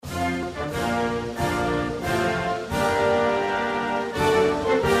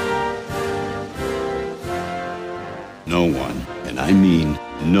No one, and I mean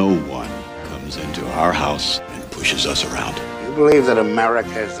no one, comes into our house and pushes us around. You believe that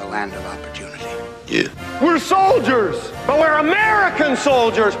America is the land of opportunity? Yeah. We're soldiers, but we're American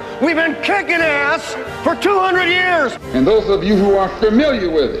soldiers. We've been kicking ass for 200 years. And those of you who are familiar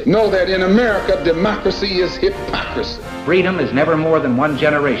with it know that in America, democracy is hypocrisy. Freedom is never more than one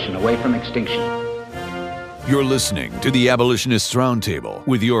generation away from extinction. You're listening to the Abolitionists Roundtable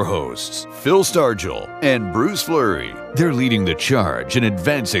with your hosts, Phil Stargel and Bruce Fleury. They're leading the charge in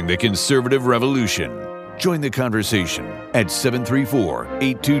advancing the conservative revolution. Join the conversation at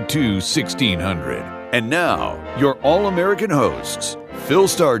 734-822-1600. And now, your all-American hosts, Phil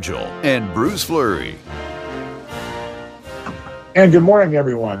Stargel and Bruce Fleury. And good morning,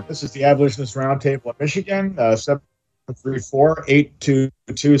 everyone. This is the Abolitionist Roundtable of Michigan.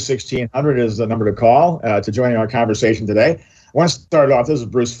 734-822-1600 is the number to call to join our conversation today. I want to start off. This is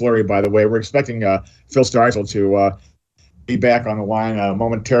Bruce Fleury, by the way. We're expecting Phil Stargel to be back on the line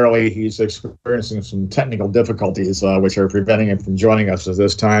momentarily. He's experiencing some technical difficulties, which are preventing him from joining us at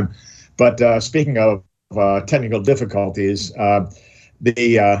this time. But speaking of technical difficulties, I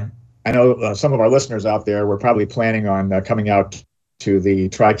know some of our listeners out there were probably planning on coming out to the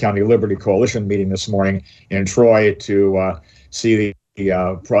Tri-County Liberty Coalition meeting this morning in Troy to see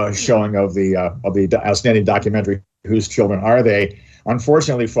the showing of the outstanding documentary, Whose Children Are They?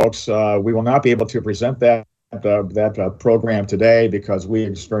 Unfortunately, folks, we will not be able to present that program today because we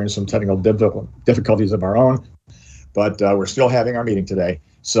experienced some technical difficulties of our own, but we're still having our meeting today.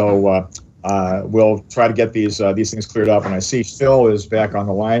 So we'll try to get these things cleared up. And I see Phil is back on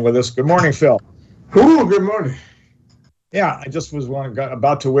the line with us. Good morning, Phil. Ooh, good morning. Yeah, I just was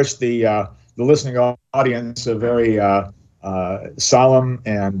about to wish the listening audience a very solemn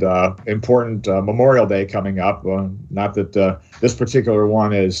and important Memorial Day coming up. Not that this particular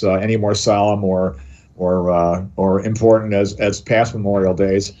one is any more solemn or important as past Memorial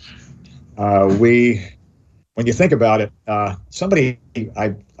Days. When you think about it, somebody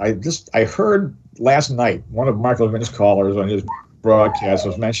I heard last night, one of Mark Levin's callers on his broadcast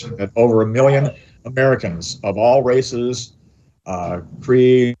was mentioning that over 1 million Americans of all races,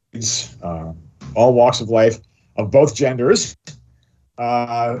 creeds, all walks of life, of both genders,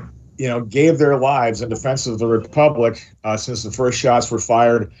 gave their lives in defense of the Republic since the first shots were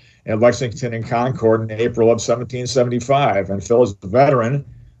fired at Lexington and Concord in April of 1775. And Phil is a veteran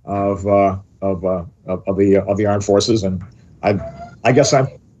of the armed forces, and I guess I'm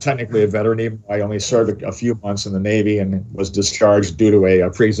technically a veteran, even though I only served a few months in the Navy and was discharged due to a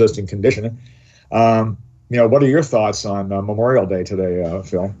pre-existing condition. What are your thoughts on Memorial Day today,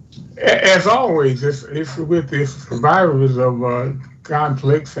 Phil? As always, it's with the survivors of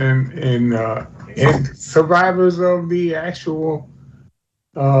conflicts and survivors of the actual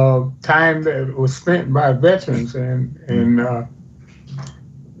time that was spent by veterans, and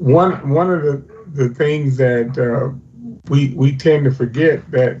one of the things that we tend to forget,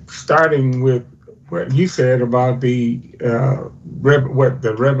 that starting with what you said about the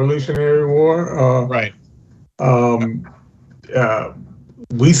Revolutionary War, right?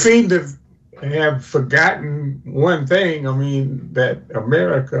 We seem to have forgotten one thing. I mean, that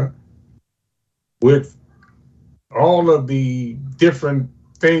America, with all of the different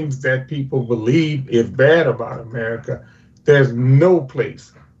things that people believe is bad about America, there's no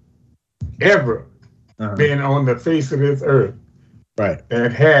place ever been on the face of this earth, right,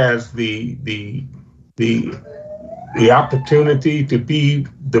 that has the opportunity to be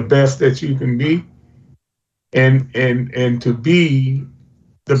the best that you can be, and to be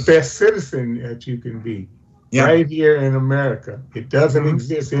the best citizen that you can be, right here in America. It doesn't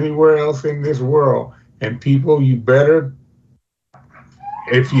exist anywhere else in this world. And people, you better,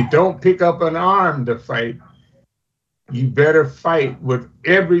 if you don't pick up an arm to fight, you better fight with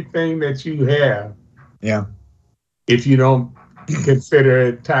everything that you have. Yeah. If you don't consider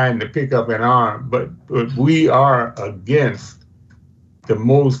it time to pick up an arm, but we are against the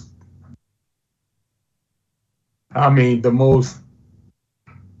most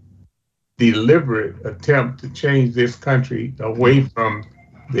deliberate attempt to change this country away from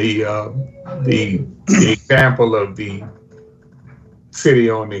the example of the city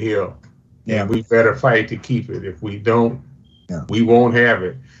on the hill. Yeah. And we better fight to keep it. If we don't, we won't have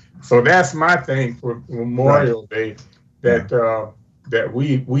it. So that's my thing for Memorial Day, that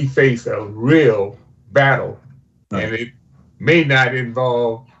we face a real battle, and it may not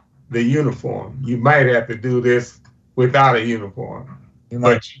involve the uniform. You might have to do this without a uniform. You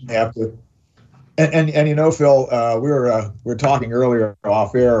might have to. And Phil, we were talking earlier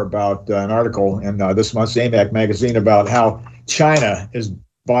off air about an article in this month's AMAC magazine about how China is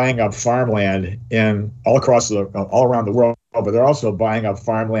buying up farmland in all around the world, but they're also buying up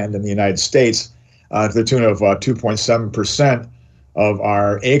farmland in the United States to the tune of 2.7% of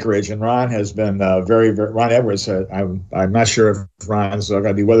our acreage. And Ron has been Ron Edwards. I'm not sure if Ron's going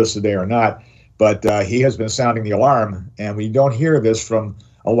to be with us today or not, but he has been sounding the alarm, and we don't hear this from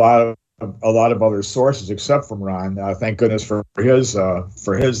a lot of other sources except from Ron. Thank goodness for his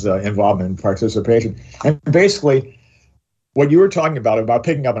involvement and participation. And basically, what you were talking about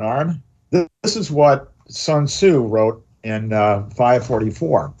picking up an arm, this is what Sun Tzu wrote in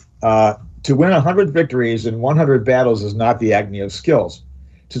 544. To win 100 victories in 100 battles is not the acme of skills.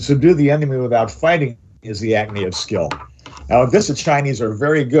 To subdue the enemy without fighting is the acme of skill. Now, the Chinese are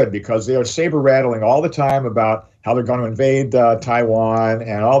very good because they are saber rattling all the time about how they're going to invade Taiwan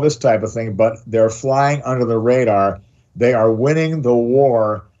and all this type of thing, but they're flying under the radar. They are winning the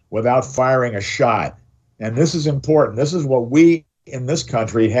war without firing a shot. And this is important. This is what we in this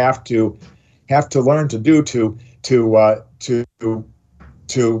country have to learn to do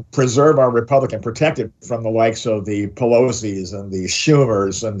to preserve our republic and protect it from the likes of the Pelosi's and the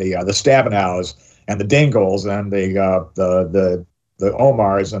Schumers and the Stabenows and the Dingols and the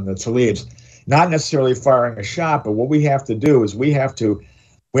Omars and the Talibs. Not necessarily firing a shot, but what we have to do is we have to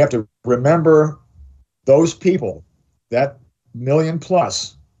remember those people, that million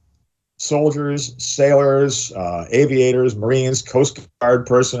plus soldiers, sailors, aviators, Marines, Coast Guard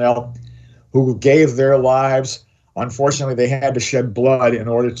personnel who gave their lives. Unfortunately, they had to shed blood in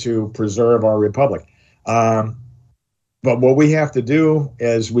order to preserve our republic. But what we have to do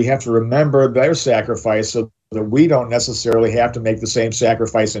is we have to remember their sacrifice so that we don't necessarily have to make the same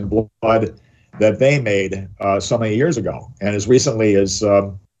sacrifice in blood that they made so many years ago, and as recently as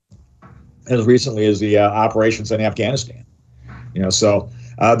the operations in Afghanistan. So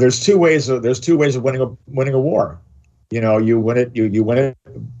there's two ways of winning a war. You win it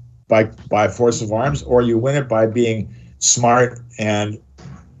by force of arms, or you win it by being smart and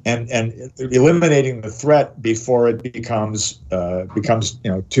eliminating the threat before it becomes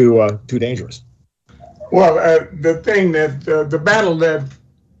too dangerous. Well, the thing that the battle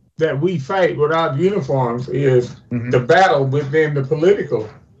that we fight without uniforms is the battle within the political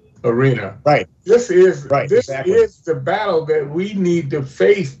arena. Right. This is exactly. is the battle that we need to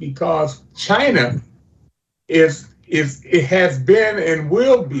face, because China it has been and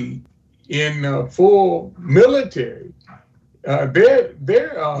will be in full military. Their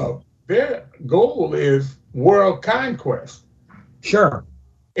goal is world conquest. Sure.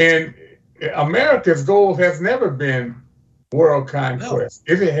 And America's goal has never been world conquest.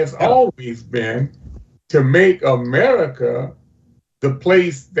 No. It has always been to make America the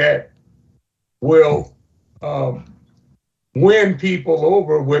place that will win people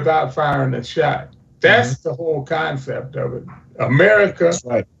over without firing a shot. That's the whole concept of it. America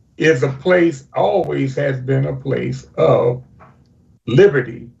is a place, always has been a place of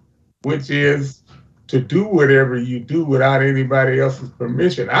liberty, which is to do whatever you do without anybody else's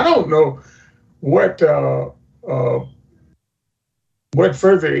permission. I don't know what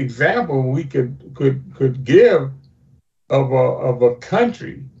further example we could give of a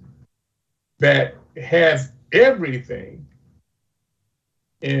country that has everything.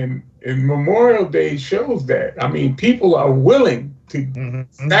 And Memorial Day shows that. I mean, people are willing to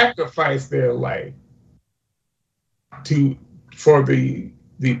sacrifice their life for the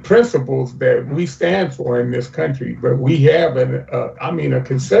principles that we stand for in this country. But we have a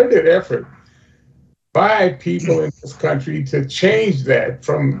concerted effort by people in this country to change that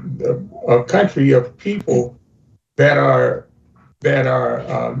from a country of people that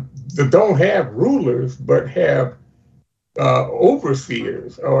don't have rulers but have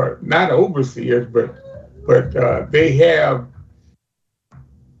overseers, or not overseers, but they have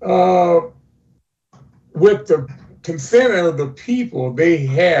with the consent of the people, they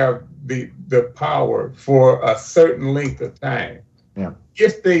have the power for a certain length of time. Yeah.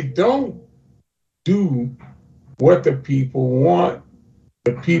 If they don't do what the people want,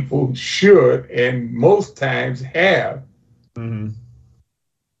 the people should, and most times have,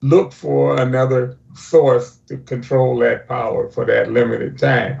 look for another source to control that power for that limited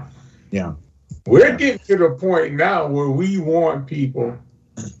time. Yeah. We're getting to the point now where we want people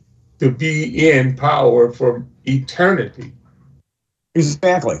to be in power for eternity.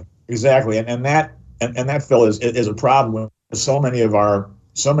 Exactly. And that, Phil, is a problem with so many of our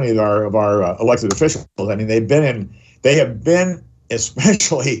elected officials. I mean, they have been,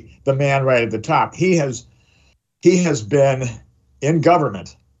 especially the man right at the top. He has been in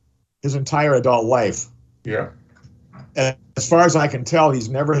government his entire adult life. Yeah. And as far as I can tell, he's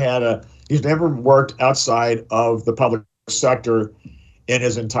never worked outside of the public sector in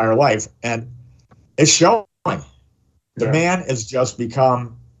his entire life, and it's showing. The man has just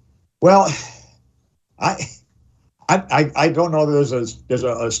become, well, I don't know that there's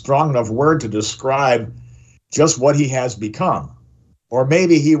a strong enough word to describe just what he has become. Or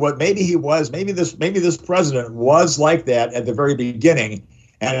maybe this president was like that at the very beginning,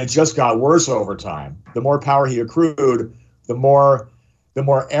 and it just got worse over time. The more power he accrued, the more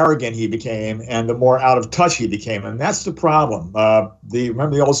arrogant he became, and the more out of touch he became, and that's the problem.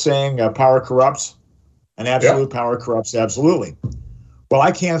 Remember the old saying, "Power corrupts," and absolute power corrupts absolutely. Well,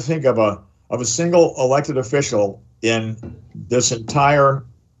 I can't think of a single elected official on this entire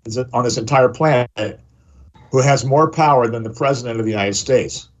planet who has more power than the president of the United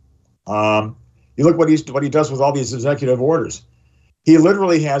States. You look what he does with all these executive orders. He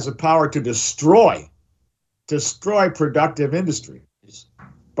literally has the power to destroy productive industries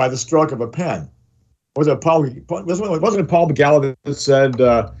by the stroke of a pen. Wasn't it Paul Begala that said,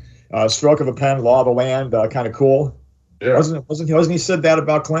 "Stroke of a pen, law of the land, kind of cool"? Yeah. Wasn't he said that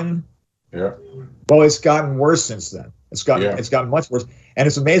about Clinton? Yeah. Well, it's gotten worse since then. It's gotten much worse, and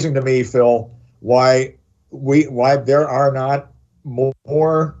it's amazing to me, Phil, why there are not more,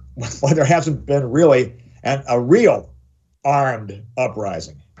 why there hasn't been really a real armed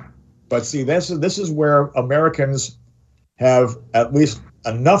uprising. But see, this is where Americans have, at least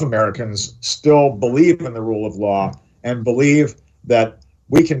enough Americans, still believe in the rule of law and believe that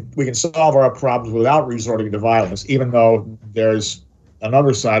we can solve our problems without resorting to violence, even though there's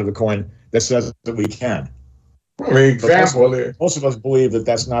another side of the coin that says that we can. Well, the example is most of us believe that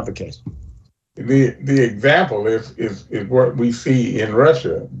that's not the case. The example is what we see in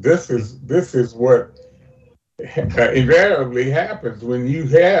Russia. This is what invariably happens when you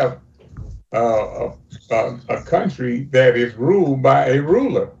have a country that is ruled by a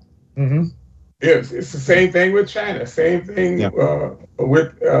ruler. Mm-hmm. It's the same thing with China. Same thing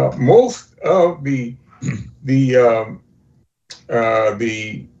with most of the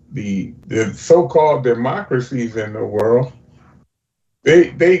so-called democracies in the world.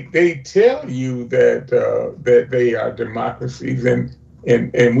 They tell you that they are democracies, and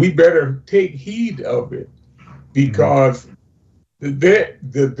we better take heed of it, because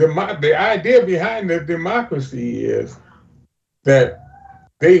the idea behind the democracy is that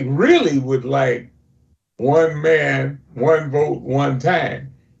they really would like one man, one vote, one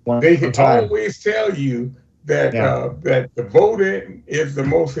time. They always tell you that that the voting is the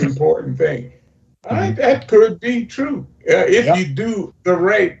most important thing. That could be true if you do the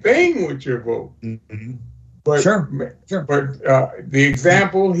right thing with your vote. Mm-hmm. But, sure. But the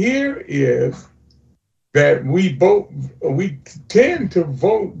example here is that we tend to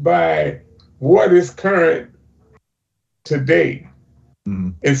vote by what is current today.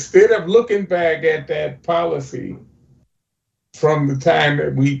 Mm-hmm. Instead of looking back at that policy from the time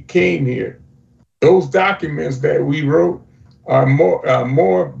that we came here. Those documents that we wrote are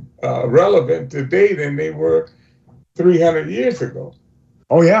more relevant today than they were 300 years ago.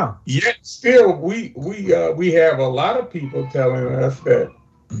 Oh yeah. Yet still, we have a lot of people telling us that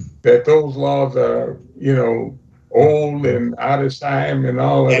those laws are, old and out of time and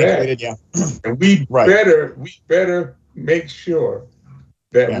all of that. Yeah. And we better make sure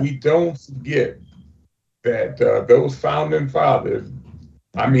that we don't forget that those founding fathers,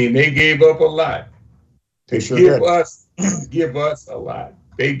 they gave up a lot to give us a lot.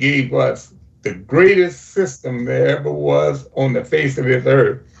 They gave us the greatest system there ever was on the face of this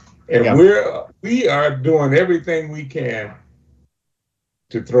earth, and we are doing everything we can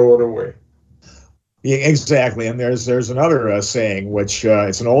to throw it away. Yeah, exactly. And there's another saying, which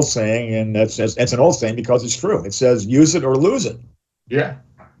it's an old saying, and it's an old saying because it's true. It says, "Use it or lose it." Yeah.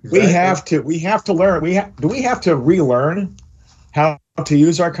 Exactly. We have to learn. Do we have to relearn how to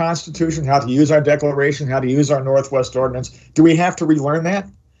use our Constitution, how to use our Declaration, how to use our Northwest Ordinance? Do we have to relearn that?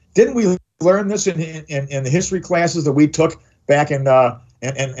 Didn't we learn this in the history classes that we took back in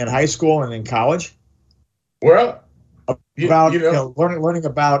high school and in college? Well, about learning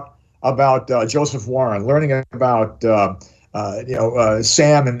about Joseph Warren, learning about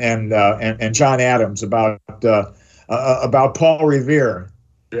Sam and John Adams, about Paul Revere.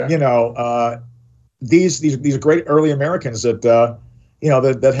 Yeah. These great early Americans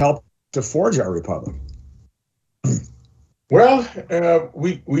that helped to forge our republic. Well,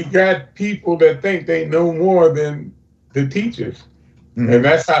 we got people that think they know more than the teachers, and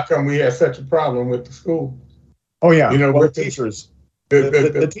that's how come we have such a problem with the school. Oh yeah, with the teachers.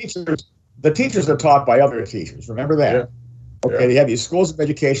 The teachers are taught by other teachers. Remember that? Yeah. Okay, they have these schools of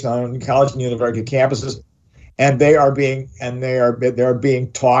education on college and university campuses, and they are being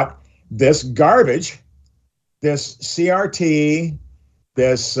taught this garbage, this CRT,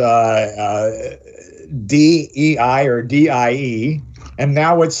 this DEI or DIE, and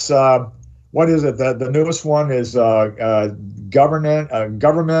now it's what is it? The newest one is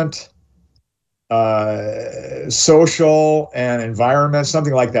government, social and environment,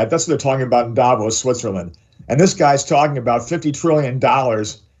 something like that. That's what they're talking about in Davos, Switzerland. And this guy's talking about $50 trillion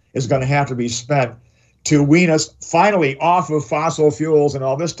is going to have to be spent to wean us finally off of fossil fuels and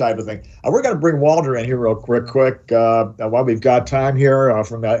all this type of thing. We're going to bring Walter in here real quick while we've got time here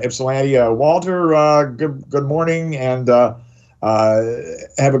from Ypsilanti. Walter, good morning, and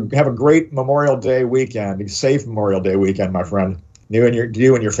have a great Memorial Day weekend. A safe Memorial Day weekend, my friend. You and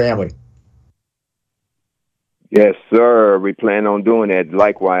your family. Yes, sir. We plan on doing that.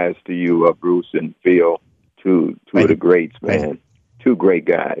 Likewise to you, Bruce and Phil, two of the greats, man. Two great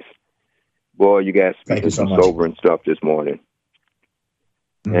guys. Boy, you guys speaking some sobering stuff this morning.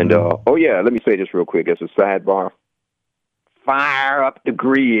 Mm-hmm. And, let me say this real quick as a sidebar. Fire up the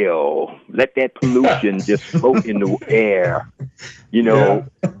grill. Let that pollution just float in the air. Even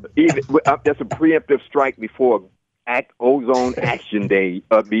that's a preemptive strike before Ozone Action Day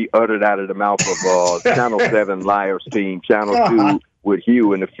be uttered out of the mouth of Channel 7 Liars team, Channel 2 with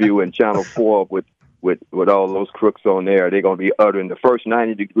Hugh and a few, and Channel 4 with all those crooks on there. They're going to be uttering the first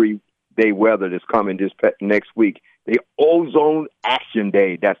 90-degree day weather that's coming this next week. The Ozone Action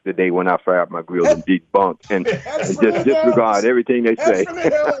Day. That's the day when I fire up my grill and debunk and just disregard everything they say.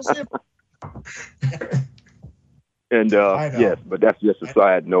 And yes, but that's just a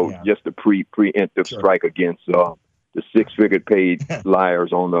side note, just a preemptive strike against the six-figure paid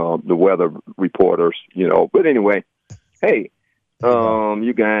liars on the weather reporters, But anyway, hey,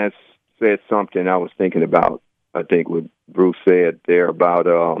 you guys said something I was thinking about. I think what Bruce said there about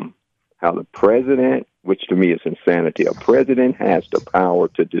how the president, which to me is insanity, a president has the power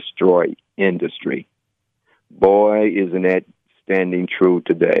to destroy industry. Boy, isn't that standing true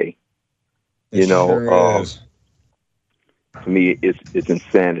today? Sure is. To me, it's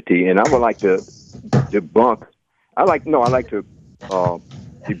insanity, and I would like to debunk. I like to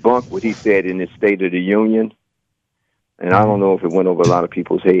debunk what he said in his State of the Union. And I don't know if it went over a lot of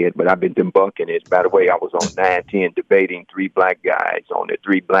people's head, but I've been debunking it. By the way, I was on 910 debating three black guys on it,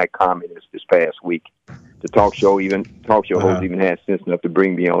 three black communists this past week. The talk show host even had sense enough to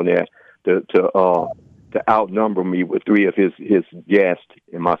bring me on there to outnumber me with three of his guests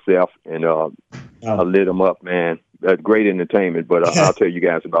and myself, and I lit him up, man. Great entertainment, but I'll tell you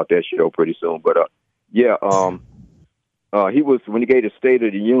guys about that show pretty soon. But he was, when he gave the State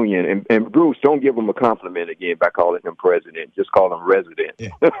of the Union, and Bruce, don't give him a compliment again by calling him president. Just call him resident,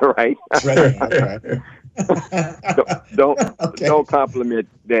 right? Don't compliment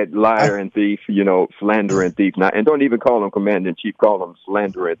that liar and thief, slanderer and thief. And don't even call him commander-in-chief. Call him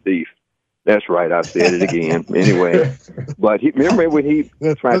slanderer and thief. That's right. I said it again. Anyway, but remember when he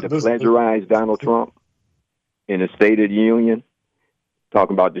tried to plagiarize Donald Trump in the State of the Union,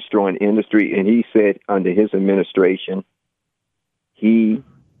 talking about destroying industry, and he said under his administration, he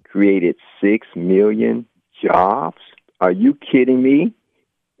created 6 million jobs. Are you kidding me?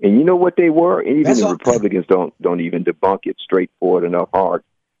 And you know what they were? And even the Republicans don't even debunk it straightforward enough,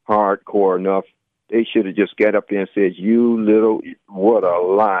 hardcore enough. They should have just got up there and said, what a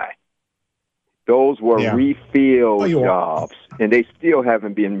lie. Those were refilled jobs, and they still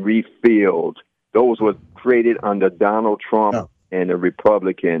haven't been refilled. Those were created under Donald Trump and the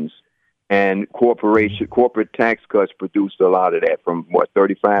Republicans. And corporate tax cuts produced a lot of that, from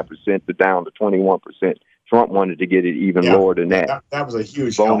 35% to down to 21%. Trump wanted to get it even lower than that. That was a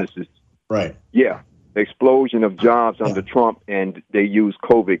huge bonuses. Help. Right. Yeah. Explosion of jobs under Trump, and they used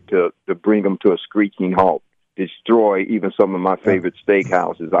COVID to bring them to a screeching halt, destroy even some of my favorite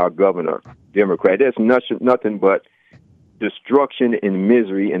steakhouses, our governor, Democrat. There's nothing but destruction and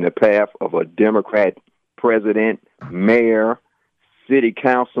misery in the path of a Democrat president, mayor, city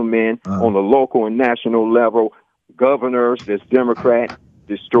councilmen on the local and national level, governors that's Democrat,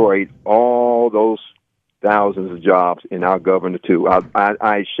 destroyed all those thousands of jobs in our governor too.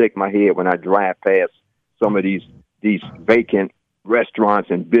 I shake my head when I drive past some of these vacant restaurants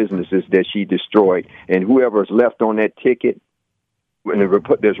and businesses that she destroyed. And whoever's left on that ticket, when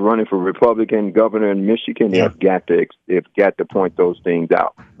that's running for Republican governor in Michigan, they've got to point those things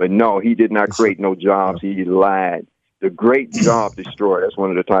out. But no, he did not create no jobs. He lied. The Great Job Destroyer. That's one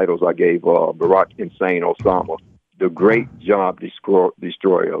of the titles I gave Barack Hussein Osama. The Great Job Destroyer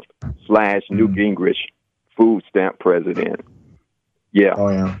 / Newt Gingrich, food stamp president. Yeah. Oh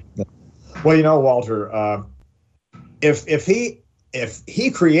yeah. Well, Walter, if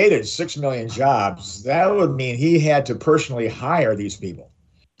he created 6 million jobs, that would mean he had to personally hire these people.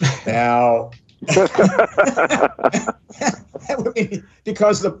 Now,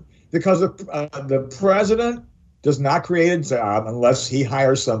 because the president does not create a job unless he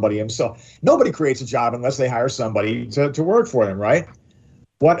hires somebody himself. Nobody creates a job unless they hire somebody to work for them, right?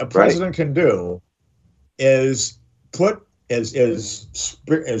 What a president can do is put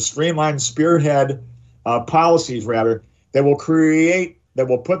streamline, spearhead policies rather that will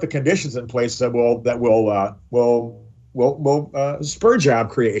put the conditions in place that will spur job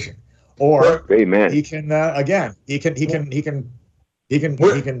creation. Or Amen. He can do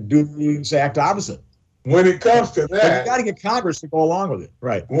the exact opposite. When it comes to But that, you got to get Congress to go along with it,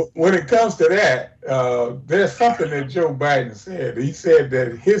 right? when it comes to that, there's something that Joe Biden said. He said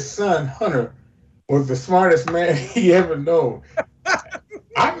that his son Hunter was the smartest man he ever known.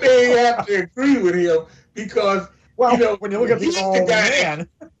 I may have to agree with him because when you look at the old man,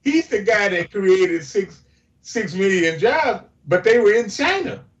 he's the guy that created 6 million jobs, but they were in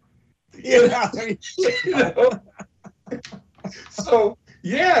China. Yeah. So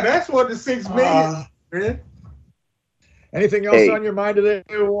that's what the 6 million. Anything else on your mind today,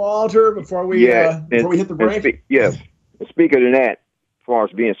 Walter? Before we hit the break. Yes. Speaking of that, as far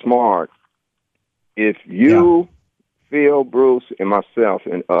as being smart, if you feel Bruce and myself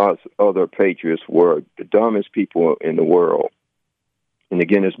and us other patriots were the dumbest people in the world in the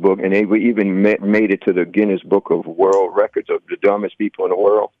Guinness Book, and they even made it to the Guinness Book of World Records of the dumbest people in the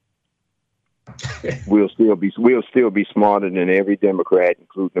world, we'll still be smarter than every Democrat,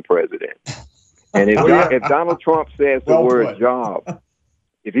 including the president. And if Donald Trump says the word job,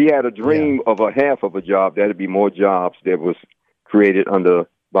 if he had a dream of a half of a job, that'd be more jobs that was created under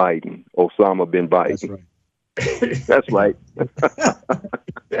Biden, Osama bin Biden. That's right.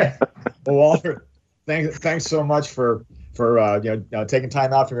 Well, Walter, thanks so much for taking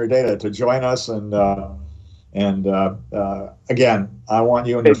time out from your day to join us, and again, I want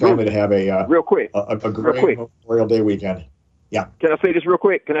you and your family to have a great Memorial Day weekend. Yeah. Can I say this real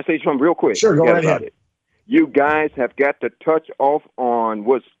quick? Can I say something real quick? Sure, go right ahead. You guys have got to touch off on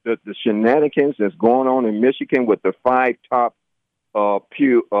what's the shenanigans that's going on in Michigan with the 5 top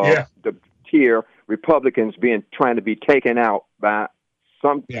the tier Republicans trying to be taken out by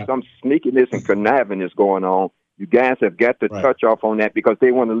some sneakiness and conniving is going on. You guys have got to touch off on that because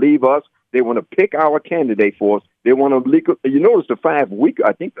they want to leave us. They want to pick our candidate for us. They want to leak. You notice the 5 weak.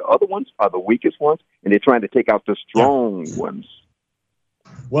 I think the other ones are the weakest ones, and they're trying to take out the strong ones.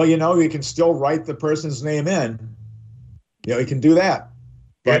 Well, you can still write the person's name in. You can do that.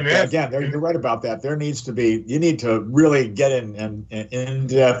 But again, you're right about that. You need to really get an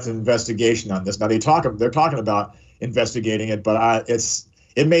in-depth investigation on this. Now they're talking about investigating it, but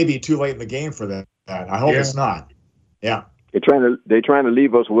it may be too late in the game for that. I hope it's not. Yeah. They're trying to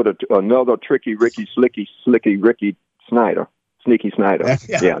leave us with another tricky Ricky, slicky Ricky Snyder, sneaky Snyder.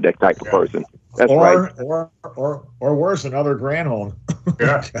 Yeah, that type of person. That's right. Or worse, another Granholm.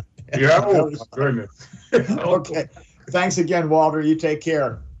 Yeah. Oh, goodness. Okay. Thanks again, Walter. You take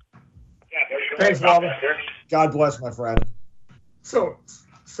care. Thanks, Walter. God bless, my friend. So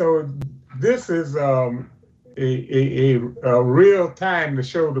this is a real time to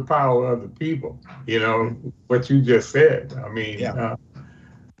show the power of the people. What you just said. I mean,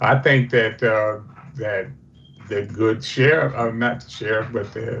 I think that the good sheriff, not the sheriff,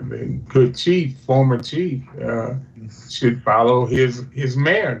 but the good chief, former chief, should follow his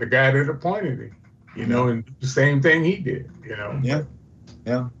mayor, the guy that appointed him. And the same thing he did. Yeah.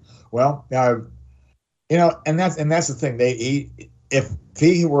 Well, and that's the thing. If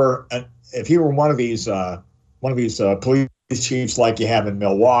he were one of these police chiefs like you have in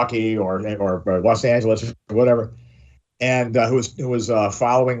Milwaukee or Los Angeles or whatever, and who was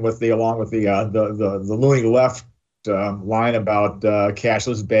following along with the loony left line about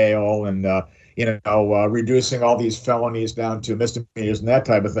cashless bail and reducing all these felonies down to misdemeanors and that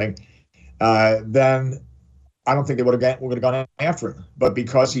type of thing, then I don't think they would have gone after him. But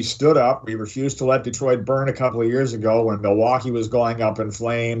because he stood up, we refused to let Detroit burn a couple of years ago when Milwaukee was going up in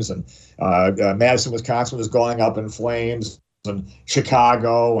flames and Madison, Wisconsin was going up in flames, and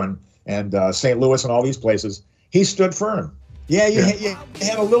Chicago and St. Louis and all these places. He stood firm. Yeah, you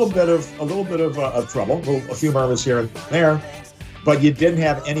had a little bit of trouble, a few murmurs here and there, but you didn't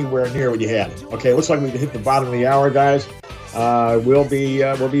have anywhere near what you had. Okay, looks like we hit the bottom of the hour, guys. We'll be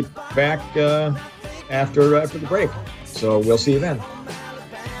back after the break. So we'll see you then.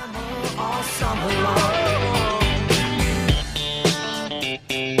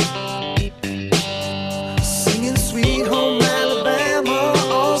 Singing Sweet Home Alabama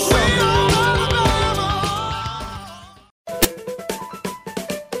all summer.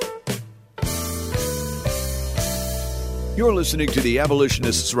 You're listening listening to the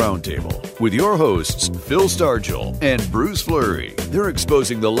Abolitionists Roundtable with your hosts, Phil Stargel and Bruce Fleury. They're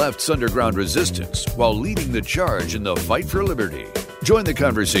exposing the left's underground resistance while leading the charge in the fight for liberty. Join the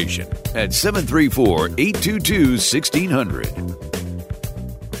conversation at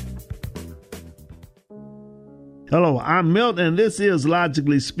 734-822-1600. Hello, I'm Milt, and this is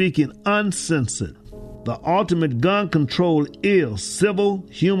Logically Speaking Uncensored. The ultimate gun control is civil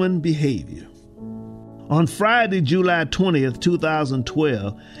human behavior. On Friday, July 20th,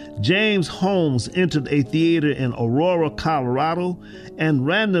 2012, James Holmes entered a theater in Aurora, Colorado, and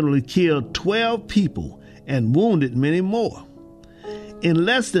randomly killed 12 people and wounded many more. In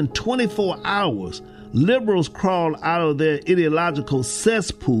less than 24 hours, liberals crawled out of their ideological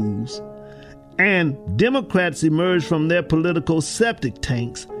cesspools, and Democrats emerged from their political septic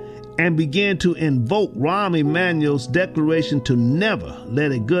tanks and began to invoke Rahm Emanuel's declaration to never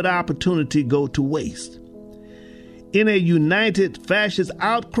let a good opportunity go to waste. In a united fascist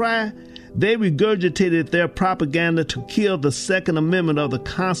outcry, they regurgitated their propaganda to kill the Second Amendment of the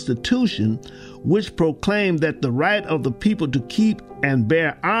Constitution, which proclaimed that the right of the people to keep and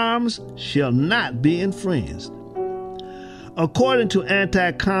bear arms shall not be infringed. According to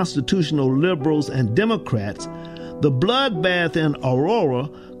anti-constitutional liberals and Democrats, the bloodbath in Aurora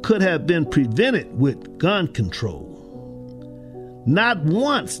could have been prevented with gun control. Not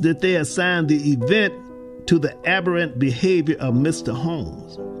once did they assign the event to the aberrant behavior of Mr.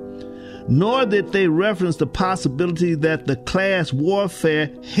 Holmes, nor did they reference the possibility that the class warfare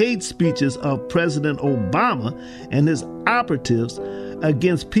hate speeches of President Obama and his operatives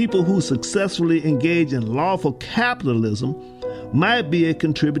against people who successfully engage in lawful capitalism might be a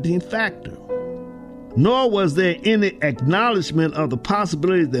contributing factor. Nor was there any acknowledgement of the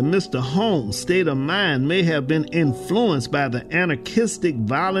possibility that Mr. Holmes' state of mind may have been influenced by the anarchistic,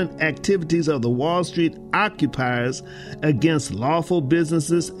 violent activities of the Wall Street occupiers against lawful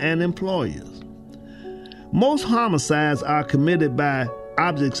businesses and employers. Most homicides are committed by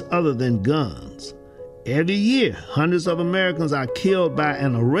objects other than guns. Every year, hundreds of Americans are killed by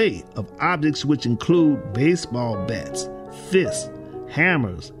an array of objects which include baseball bats, fists,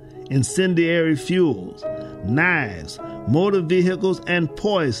 hammers, incendiary fuels, knives, motor vehicles, and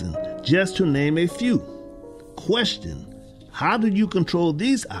poison, just to name a few. Question: how do you control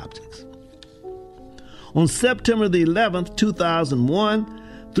these objects? On September the 11th, 2001,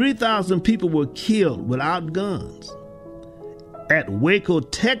 3,000 people were killed without guns. At Waco,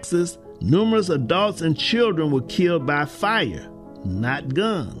 Texas, numerous adults and children were killed by fire, not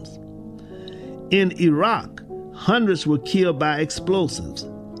guns. In Iraq, hundreds were killed by explosives.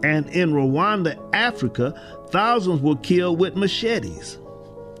 And in Rwanda, Africa, thousands were killed with machetes.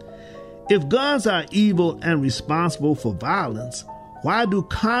 If guns are evil and responsible for violence, why do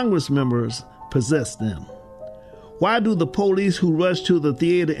Congress members possess them? Why do the police who rushed to the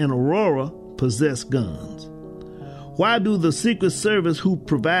theater in Aurora possess guns? Why do the Secret Service who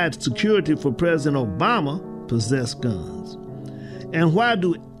provides security for President Obama possess guns? And why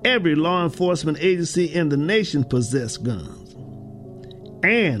do every law enforcement agency in the nation possess guns?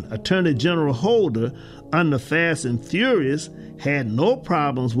 And Attorney General Holder, under Fast and Furious, had no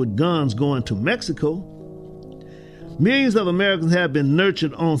problems with guns going to Mexico. Millions of Americans have been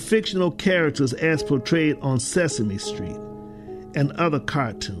nurtured on fictional characters as portrayed on Sesame Street and other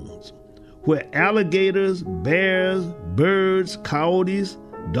cartoons, where alligators, bears, birds, coyotes,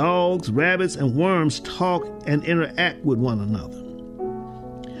 dogs, rabbits, and worms talk and interact with one another.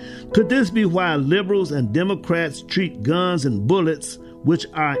 Could this be why liberals and Democrats treat guns and bullets, which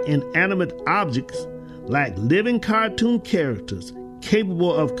are inanimate objects, like living cartoon characters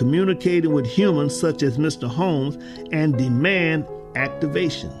capable of communicating with humans such as Mr. Holmes, and demand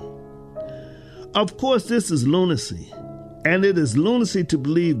activation? Of course, this is lunacy, and it is lunacy to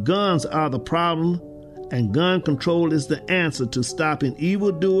believe guns are the problem and gun control is the answer to stopping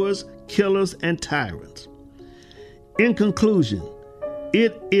evildoers, killers, and tyrants. In conclusion,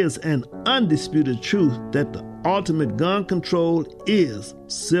 it is an undisputed truth that the ultimate gun control is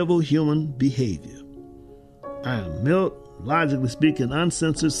civil human behavior. I am Milt, Logically Speaking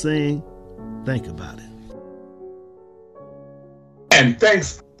Uncensored, saying, think about it. And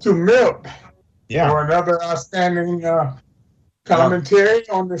thanks to Milt for another outstanding commentary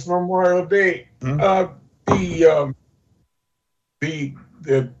on this Memorial Day. The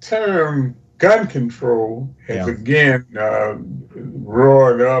term gun control has again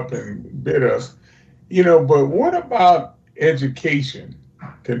roared up and bit us, but what about education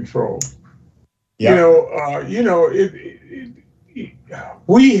control?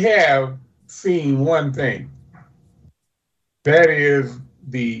 We have seen one thing, that is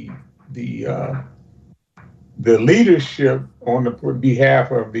the the leadership on the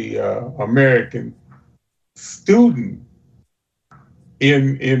behalf of the American student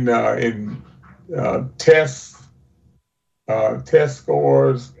in test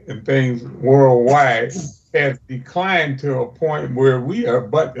scores and things worldwide has declined to a point where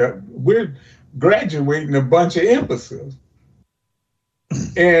we're graduating a bunch of imbeciles,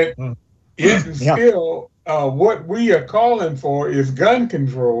 and yet still what we are calling for is gun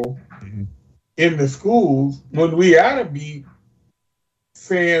control in the schools, when we ought to be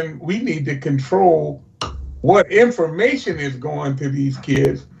saying we need to control what information is going to these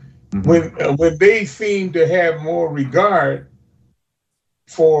kids, when they seem to have more regard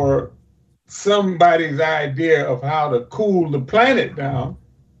for somebody's idea of how to cool the planet down.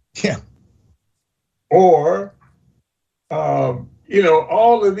 Yeah. Or,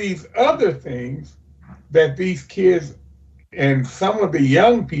 all of these other things that these kids and some of the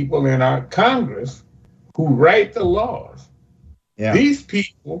young people in our Congress who write the laws, these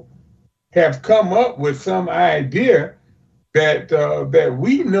people have come up with some idea that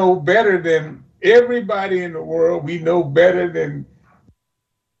we know better than everybody in the world. We know better than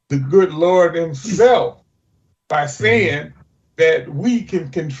the good Lord himself by saying that we can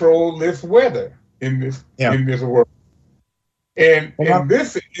control this weather in this world. And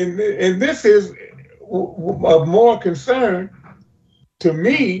this is of more concern to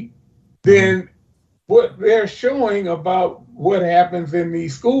me than what they're showing about what happens in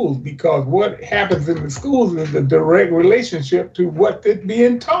these schools, because what happens in the schools is a direct relationship to what is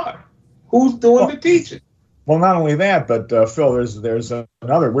being taught. Who's doing the teaching? Well, not only that, but Phil, there's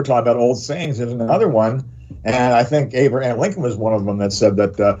another. We're talking about old sayings. There's another one, and I think Abraham Lincoln was one of them that said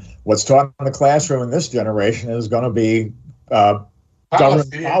that what's taught in the classroom in this generation is going to be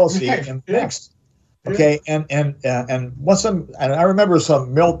government policy next. Okay, and I remember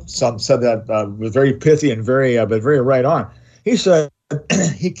Milt said that was very pithy and very but very right on. He said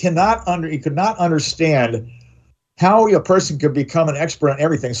he could not understand how a person could become an expert on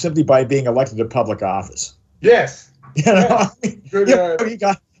everything simply by being elected to public office. Yes. You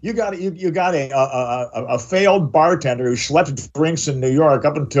got a failed bartender who schlepped drinks in New York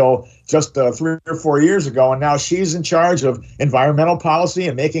up until just 3 or 4 years ago, and now she's in charge of environmental policy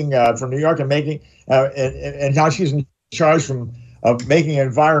and making for New York and making and now she's in charge of making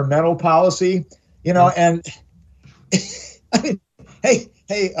environmental policy. And I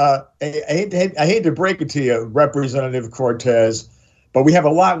hate to break it to you, Representative Cortez, but we have a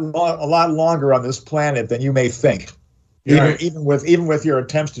lot longer on this planet than you may think. Even with your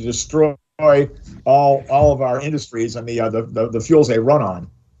attempts to destroy all of our industries and the fuels they run on.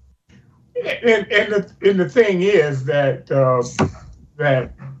 And the thing is that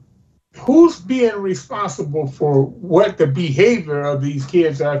who's being responsible for what the behavior of these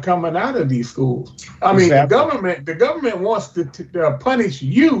kids are coming out of these schools? I mean, the government wants to punish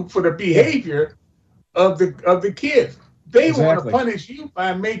you for the behavior of the kids. They want to punish you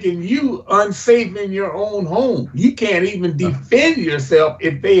by making you unsafe in your own home. You can't even defend yourself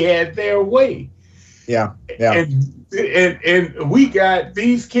if they had their way. Yeah. And we got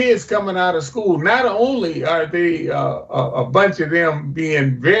these kids coming out of school. Not only are they a bunch of them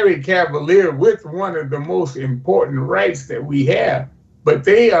being very cavalier with one of the most important rights that we have, but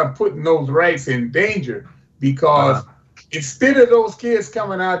they are putting those rights in danger because instead of those kids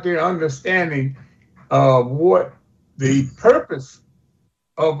coming out there understanding what the purpose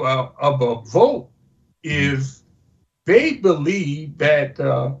of a vote is, they believe that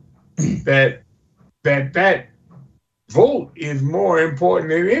that vote is more important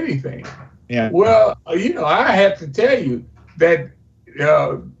than anything. Yeah. Well, I have to tell you that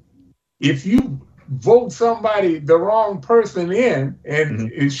if you vote somebody, the wrong person in,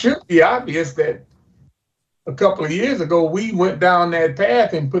 and it should be obvious that a couple of years ago we went down that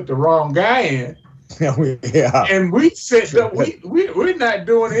path and put the wrong guy in. And we said that we're not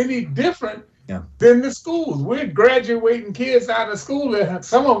doing any different than the schools. We're graduating kids out of school and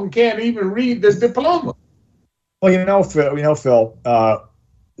some of them can't even read the diploma. Well, Phil,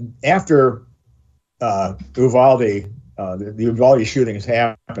 after Uvalde, the Uvalde shootings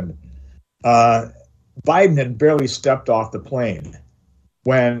happened, Biden had barely stepped off the plane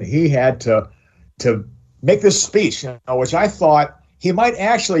when he had to make this speech, which I thought he might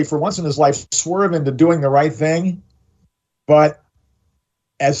actually, for once in his life, swerve into doing the right thing. But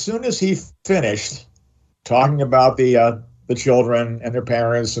as soon as he finished talking about the children and their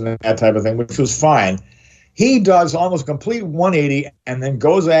parents and that type of thing, which was fine, he does almost complete 180 and then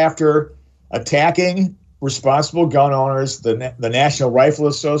goes after attacking responsible gun owners, the National Rifle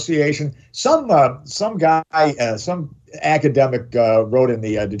Association. Some guy, some academic wrote in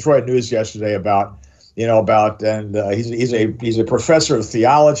the Detroit News yesterday about about, and he's a professor of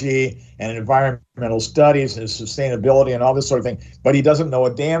theology and environmental studies and sustainability and all this sort of thing, but he doesn't know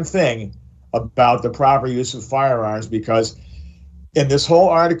a damn thing about the proper use of firearms, because in this whole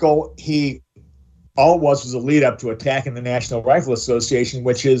article, all it was a lead up to attacking the National Rifle Association, and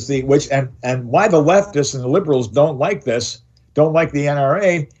why the leftists and the liberals don't like the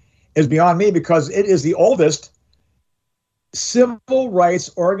NRA is beyond me, because it is the oldest civil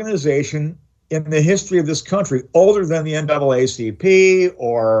rights organization in the history of this country, older than the NAACP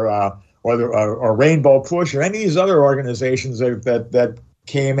or Rainbow Push or any of these other organizations that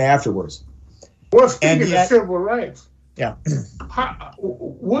came afterwards. Well, speaking of civil rights, yeah,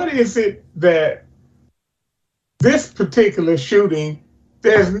 what is it that this particular shooting,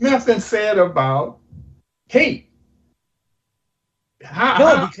 there's nothing said about hate?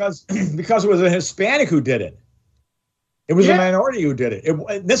 Because it was a Hispanic who did it. It was a minority who did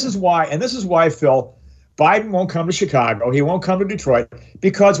it. This is why, Phil, Biden won't come to Chicago. He won't come to Detroit,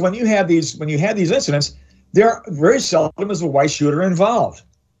 because when you have these incidents, there very seldom is a white shooter involved.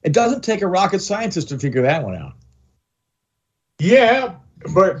 It doesn't take a rocket scientist to figure that one out. Yeah,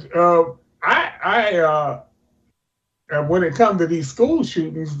 but when it comes to these school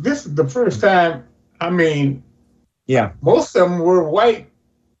shootings, this is the first time. I mean, yeah, most of them were white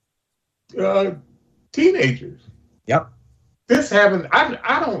teenagers. Yep. This happened.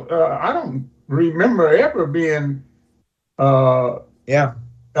 I don't remember ever being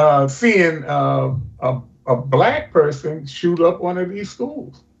seeing a black person shoot up one of these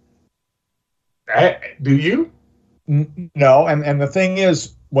schools. Do you? No, and the thing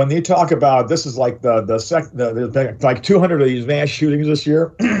is, when you talk about this, is like there's been like 200 of these mass shootings this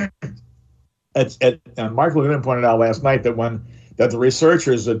year. And Mark Levin pointed out last night that the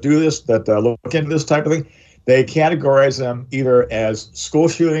researchers that do this, that look into this type of thing, they categorize them either as school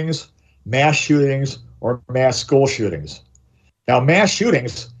shootings, mass shootings, or mass school shootings. Now, mass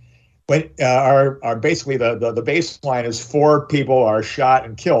shootings are basically the baseline is 4 people are shot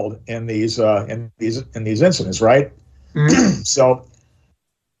and killed in these incidents, right? Mm-hmm. So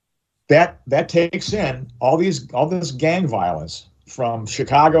that takes in all this gang violence from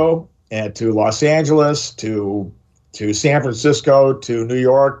Chicago and to Los Angeles to San Francisco to New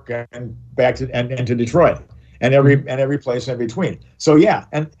York and back to and to Detroit and every place in between. So yeah,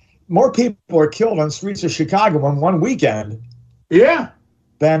 and more people are killed on the streets of Chicago in one weekend. Yeah.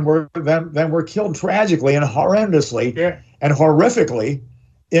 Than were killed tragically and horrendously and horrifically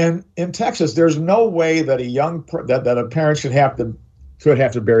in Texas. There's no way that a parent should have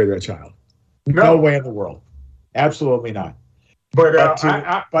to bury their child. No way in the world. Absolutely not. But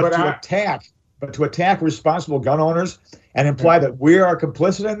to attack responsible gun owners and imply that we are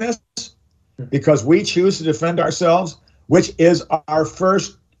complicit in this because we choose to defend ourselves, which is our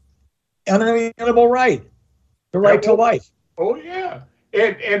first unalienable right, the right to life. Oh yeah.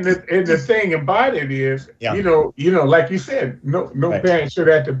 And the thing about it is, you know, like you said, no parent should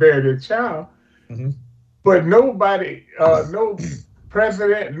have to bury their child, but nobody, no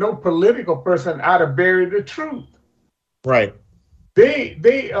president, no political person ought to bury the truth. Right. They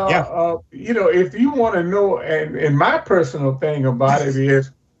you know, if you want to know, and my personal thing about it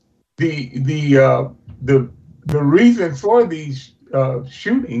is the reason for these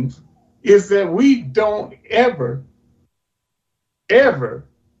shootings is that we don't ever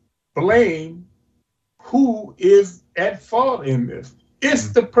blame who is at fault in this. It's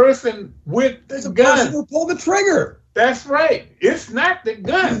the person with the gun. Person who pulled the trigger. That's right. It's not the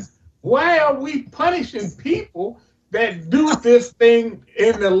gun. Why are we punishing people that do this thing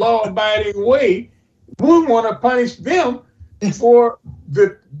in the law-abiding way? We want to punish them for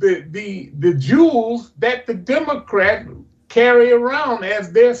the jewels that the Democrats carry around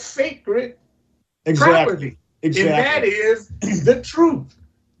as their sacred property. Exactly. And that is the truth.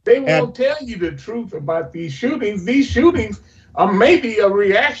 They won't tell you the truth about these shootings. These shootings are maybe a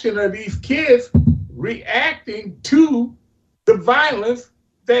reaction of these kids reacting to the violence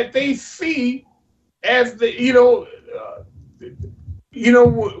that they see as when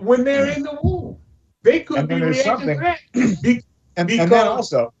they're in the womb. They could be reacting to that. And then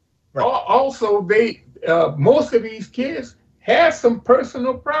also, right. Also, they most of these kids have some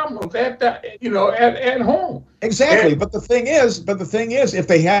personal problems at home. Exactly. But the thing is, if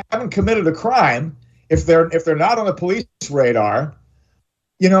they haven't committed a crime, if they're not on the police radar,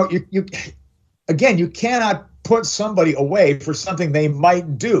 you cannot put somebody away for something they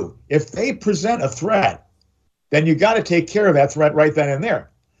might do. If they present a threat, then you got to take care of that threat right then and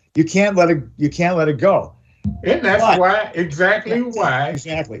there. You can't let it go. And that's why, exactly. We got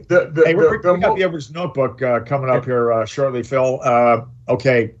the Edwards Notebook coming up here shortly, Phil.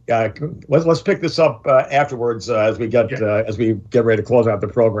 Okay, let's pick this up afterwards as we get ready to close out the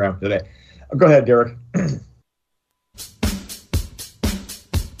program today. Go ahead, Derek.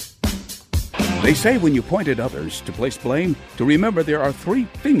 They say when you point at others to place blame, to remember there are 3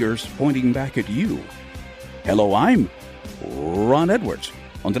 fingers pointing back at you. Hello, I'm Ron Edwards.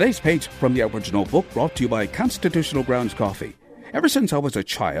 On today's page from the Edwards Notebook, brought to you by Constitutional Grounds Coffee. Ever since I was a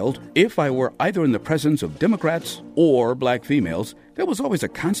child, if I were either in the presence of Democrats or black females, there was always a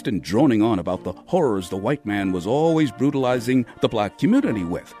constant droning on about the horrors the white man was always brutalizing the black community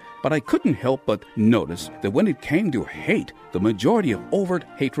with. But I couldn't help but notice that when it came to hate, the majority of overt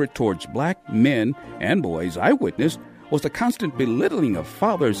hatred towards black men and boys I witnessed was the constant belittling of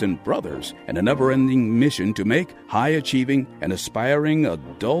fathers and brothers and a never-ending mission to make high-achieving and aspiring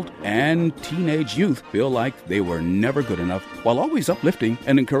adult and teenage youth feel like they were never good enough, while always uplifting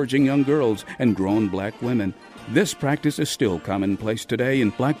and encouraging young girls and grown black women. This practice is still commonplace today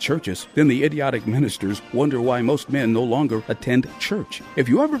in black churches. Then the idiotic ministers wonder why most men no longer attend church. If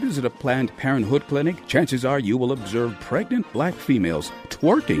you ever visit a Planned Parenthood clinic, chances are you will observe pregnant black females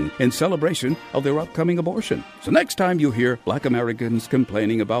twerking in celebration of their upcoming abortion. So next time you hear black Americans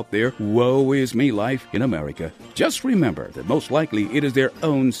complaining about their woe is me life in America, just remember that most likely it is their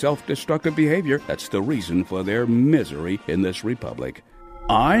own self-destructive behavior that's the reason for their misery in this republic.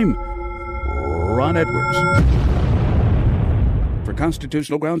 I'm Ron Edwards. For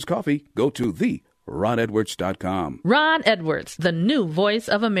Constitutional Grounds Coffee, go to theronedwards.com. Ron Edwards, the new voice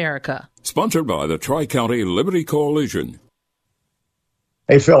of America. Sponsored by the Tri-County Liberty Coalition.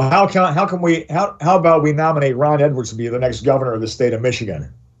 Hey, Phil, how about we nominate Ron Edwards to be the next governor of the state of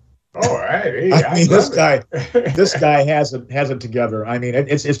Michigan? All right. Hey, I mean, this guy has it together. I mean,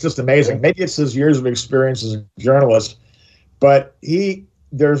 it's just amazing. Maybe it's his years of experience as a journalist, but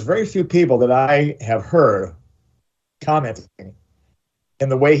there's very few people that I have heard commenting in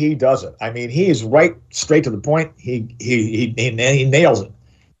the way he does it. I mean, he's right straight to the point. He nails it,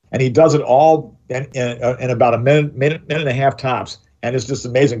 and he does it all in about a minute and a half tops. And it's just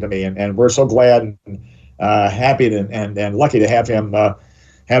amazing to me. And we're so glad and happy and lucky to have him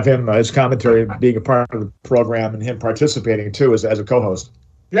his commentary being a part of the program and him participating too as a co-host.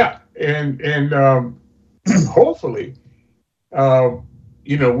 Yeah, and hopefully.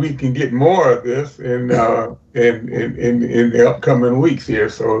 We can get more of this in the upcoming weeks here.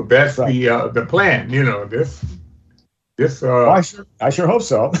 So that's right. The plan. I sure hope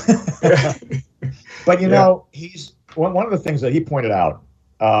so. But he's one of the things that he pointed out,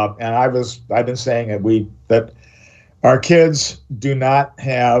 and I've been saying that our kids do not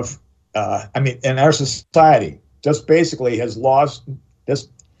have. And our society just basically has lost this.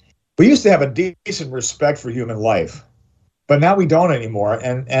 We used to have a decent respect for human life. But now we don't anymore,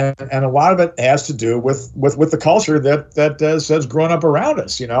 and a lot of it has to do with the culture that has grown up around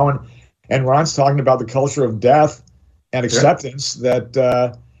us, And Ron's talking about the culture of death and acceptance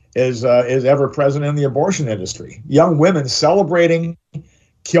that is ever present in the abortion industry. Young women celebrating,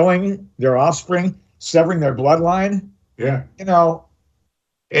 killing their offspring, severing their bloodline. Yeah.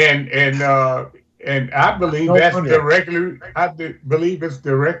 And I believe it's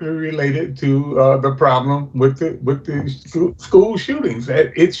directly related to the problem with the school shootings.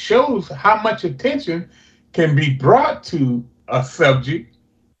 It shows how much attention can be brought to a subject,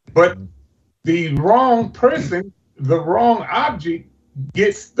 but the wrong person, the wrong object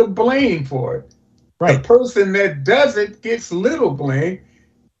gets the blame for it. Right. The person that does it gets little blame.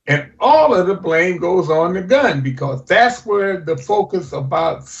 And all of the blame goes on the gun because that's where the focus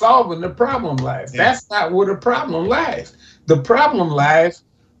about solving the problem lies. Yeah. That's not where the problem lies. The problem lies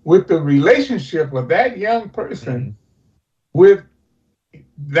with the relationship of that young person with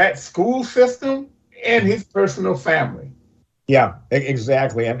that school system and his personal family. Yeah,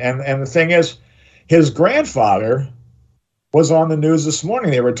 exactly. And the thing is, his grandfather was on the news this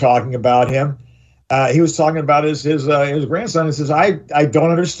morning. They were talking about him. He was talking about his grandson and says, I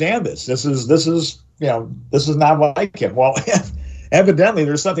don't understand this. This is not like him. Well, evidently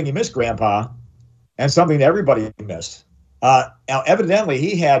there's something he missed, Grandpa, and something that everybody missed. Now, evidently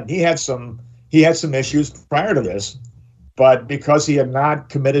he had some issues prior to this, but because he had not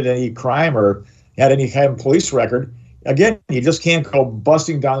committed any crime or had any kind of police record, again, you just can't go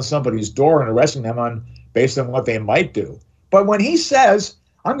busting down somebody's door and arresting them based on what they might do. But when he says,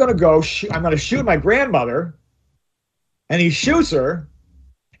 I'm going to shoot my grandmother, and he shoots her,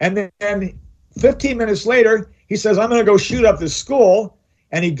 and then 15 minutes later, he says, I'm going to go shoot up this school,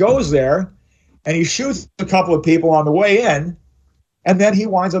 and he goes there, and he shoots a couple of people on the way in, and then he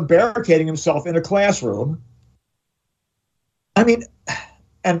winds up barricading himself in a classroom I mean,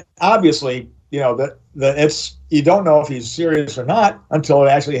 and obviously, it's you don't know if he's serious or not until it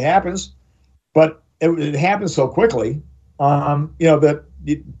actually happens, but it happened so quickly, that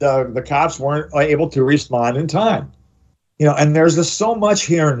the cops weren't able to respond in time, and there's just so much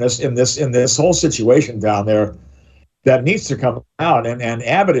here in this whole situation down there that needs to come out, and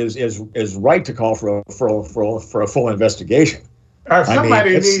Abbott is right to call for a full investigation.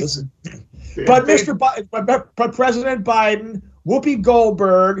 Somebody needs. But but President Biden, Whoopi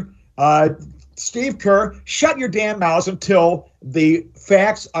Goldberg, Steve Kerr, shut your damn mouths until the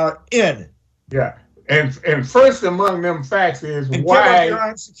facts are in. Yeah, and first among them facts is and why give up your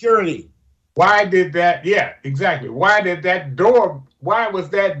own security. Why did that? Yeah, exactly. Why was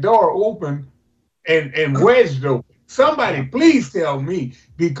that door open and wedged open? Somebody, please tell me,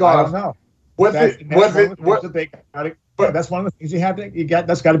 because I don't know. That's one of the things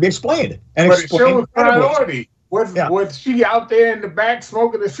that's got to be explained. And but it shows priority. Was she out there in the back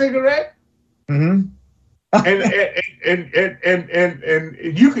smoking a cigarette? Mm-hmm.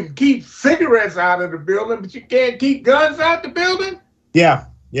 and you can keep cigarettes out of the building, but you can't keep guns out the building. Yeah.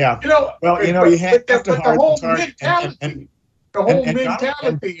 You have to the whole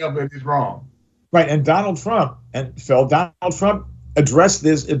mentality of it is wrong. Right, and Donald Trump addressed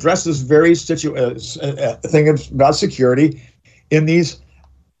this very thing about security in these,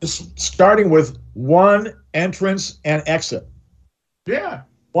 starting with one entrance and exit. Yeah.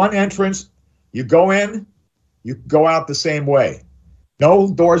 One entrance, you go in, you go out the same way.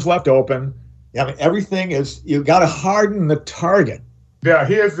 No doors left open. I mean, everything is, you got to harden the target. Yeah,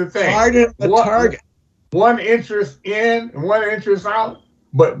 here's the thing. Harden the target. One entrance in and one entrance out,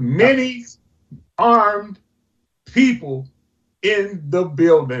 but many armed people in the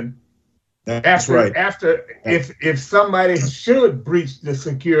building. That's right. If somebody should breach the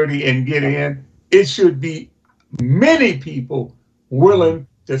security and get in, it should be many people willing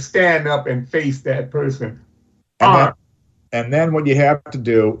to stand up and face that person. And then what you have to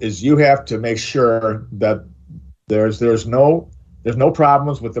do is you have to make sure that there's no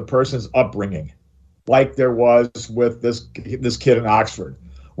problems with the person's upbringing, like there was with this kid in Oxford,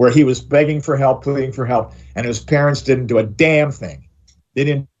 where he was begging for help, pleading for help, and his parents didn't do a damn thing. They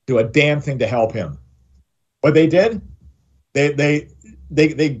didn't do a damn thing to help him. What they did, they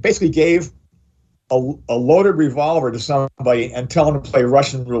basically gave a loaded revolver to somebody and tell him to play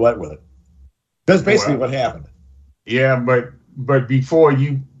Russian roulette with it. That's basically what happened. Yeah, but before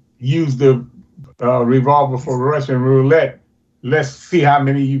you use the revolver for Russian roulette, let's see how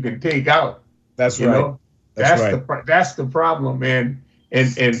many you can take out. That's right. That's the problem, and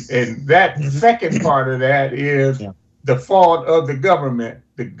that second part of that is the fault of the government.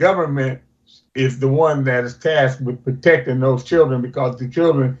 The government is the one that is tasked with protecting those children, because the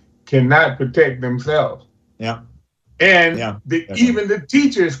children cannot protect themselves. Yeah. And even the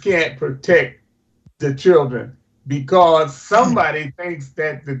teachers can't protect the children, because somebody thinks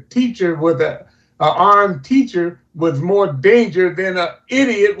that the teacher with an armed teacher was more danger than an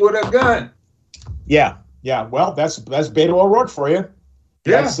idiot with a gun. Yeah. Well, that's Beto O'Rourke for you.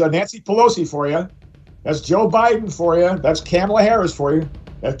 Yeah. That's Nancy Pelosi for you. That's Joe Biden for you. That's Kamala Harris for you.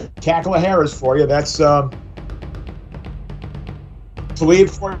 That's Kamala Harris for you. That's Tlaib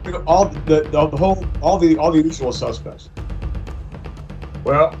for you. All the usual suspects.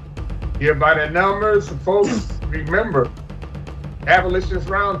 Well, here by the numbers, folks. Remember, Abolitionist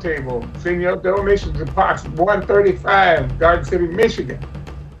Roundtable. Send your donations to Box 135, Garden City, Michigan.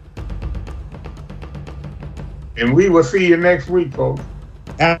 And we will see you next week, folks.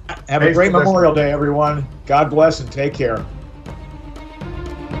 Have a great Memorial Day, everyone. God bless and take care.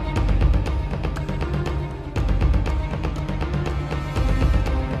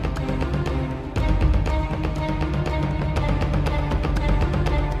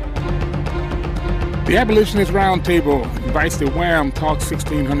 The Abolitionist Roundtable invites the Wham Talk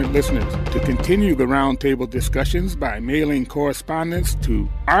 1600 listeners to continue the roundtable discussions by mailing correspondence to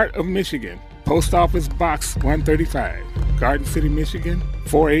Art of Michigan, Post Office Box 135, Garden City, Michigan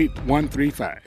 48135.